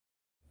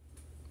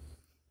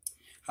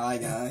Hi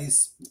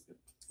guys.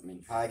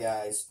 Hi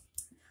guys.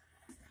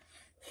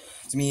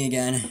 It's me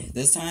again.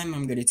 This time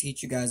I'm going to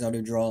teach you guys how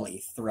to draw a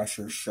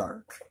Thresher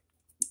shark.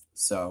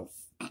 So,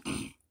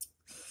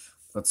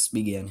 let's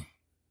begin.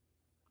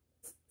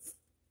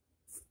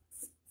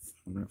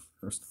 I'm going to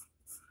first,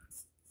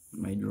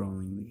 by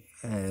drawing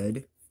the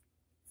head.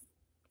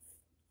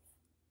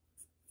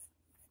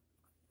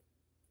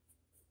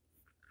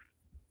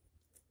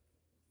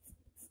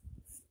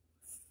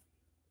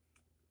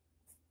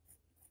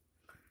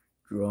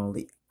 Draw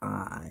the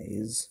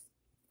eyes.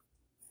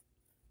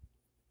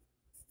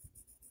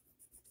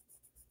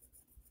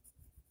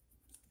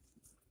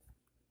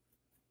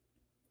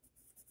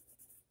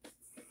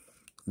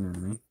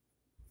 Alright.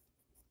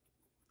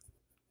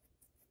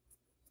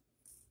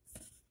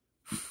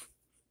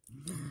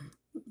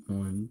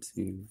 One,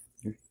 two,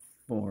 three,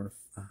 four,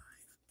 five.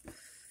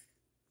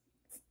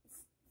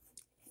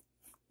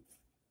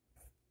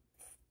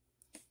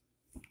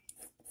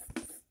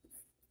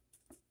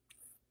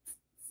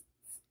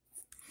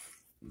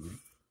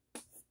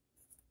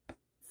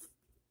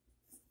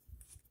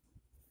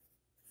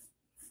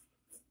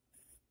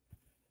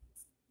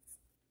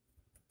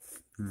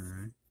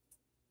 Alright.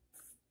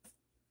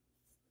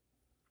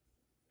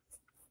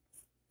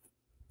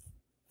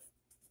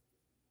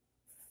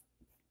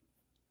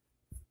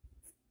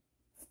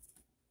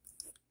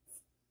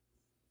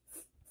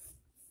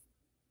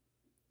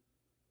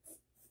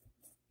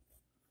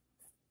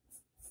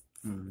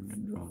 I'm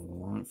gonna draw a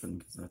long fin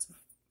because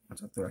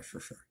that's a Thresher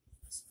shark.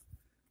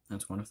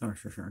 That's what a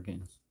Thresher shark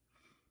is.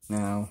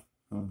 Now,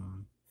 hold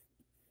on.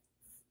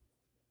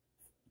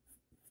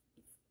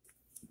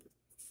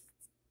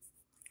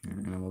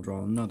 And I will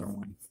draw another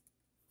one.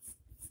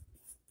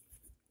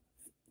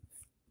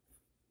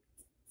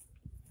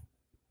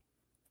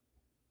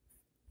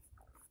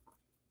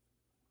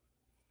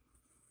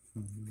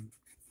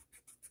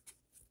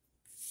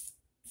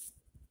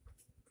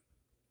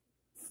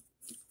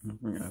 I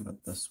forgot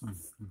about this one.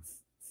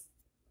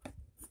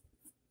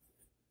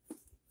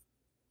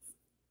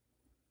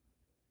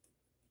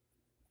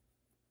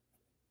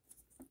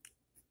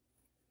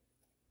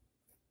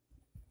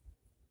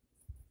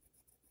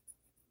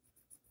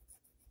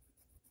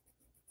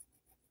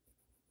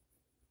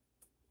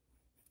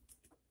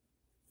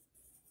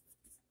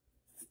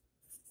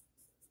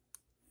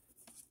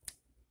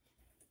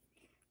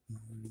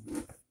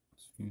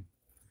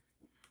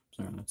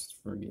 Sorry, that's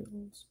for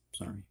gills.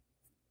 Sorry.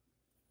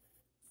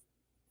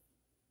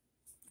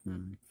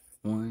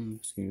 1,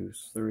 2,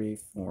 3,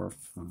 4,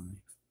 5.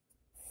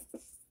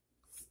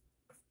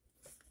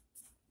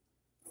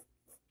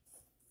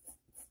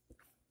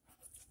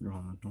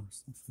 Draw the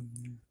dorsal fin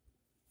there.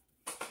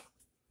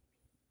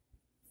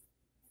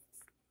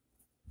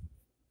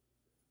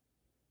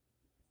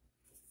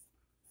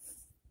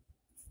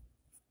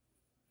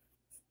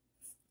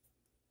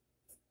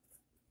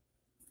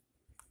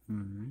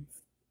 Alright.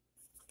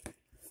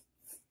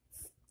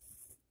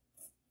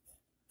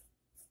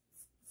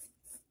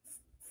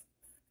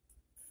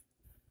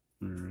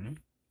 Alright.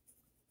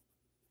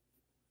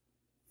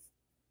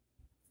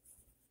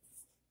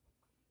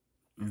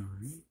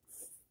 Alright.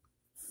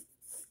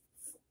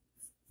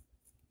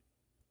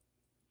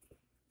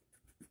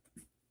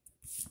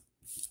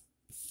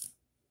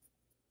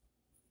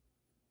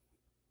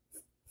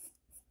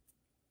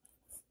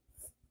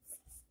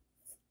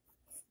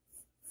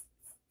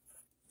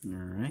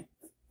 Alright.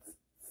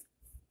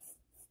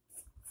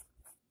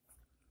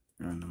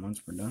 And then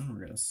once we're done, we're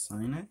going to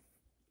sign it.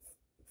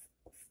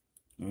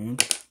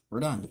 And we're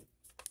done.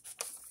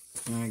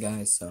 Alright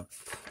guys, so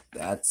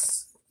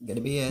that's going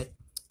to be it.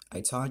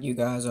 I taught you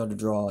guys how to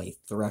draw a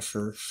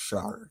Thresher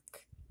shark.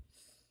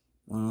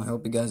 Well, I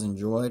hope you guys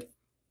enjoyed,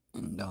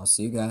 and I'll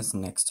see you guys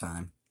next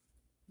time.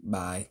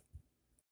 Bye.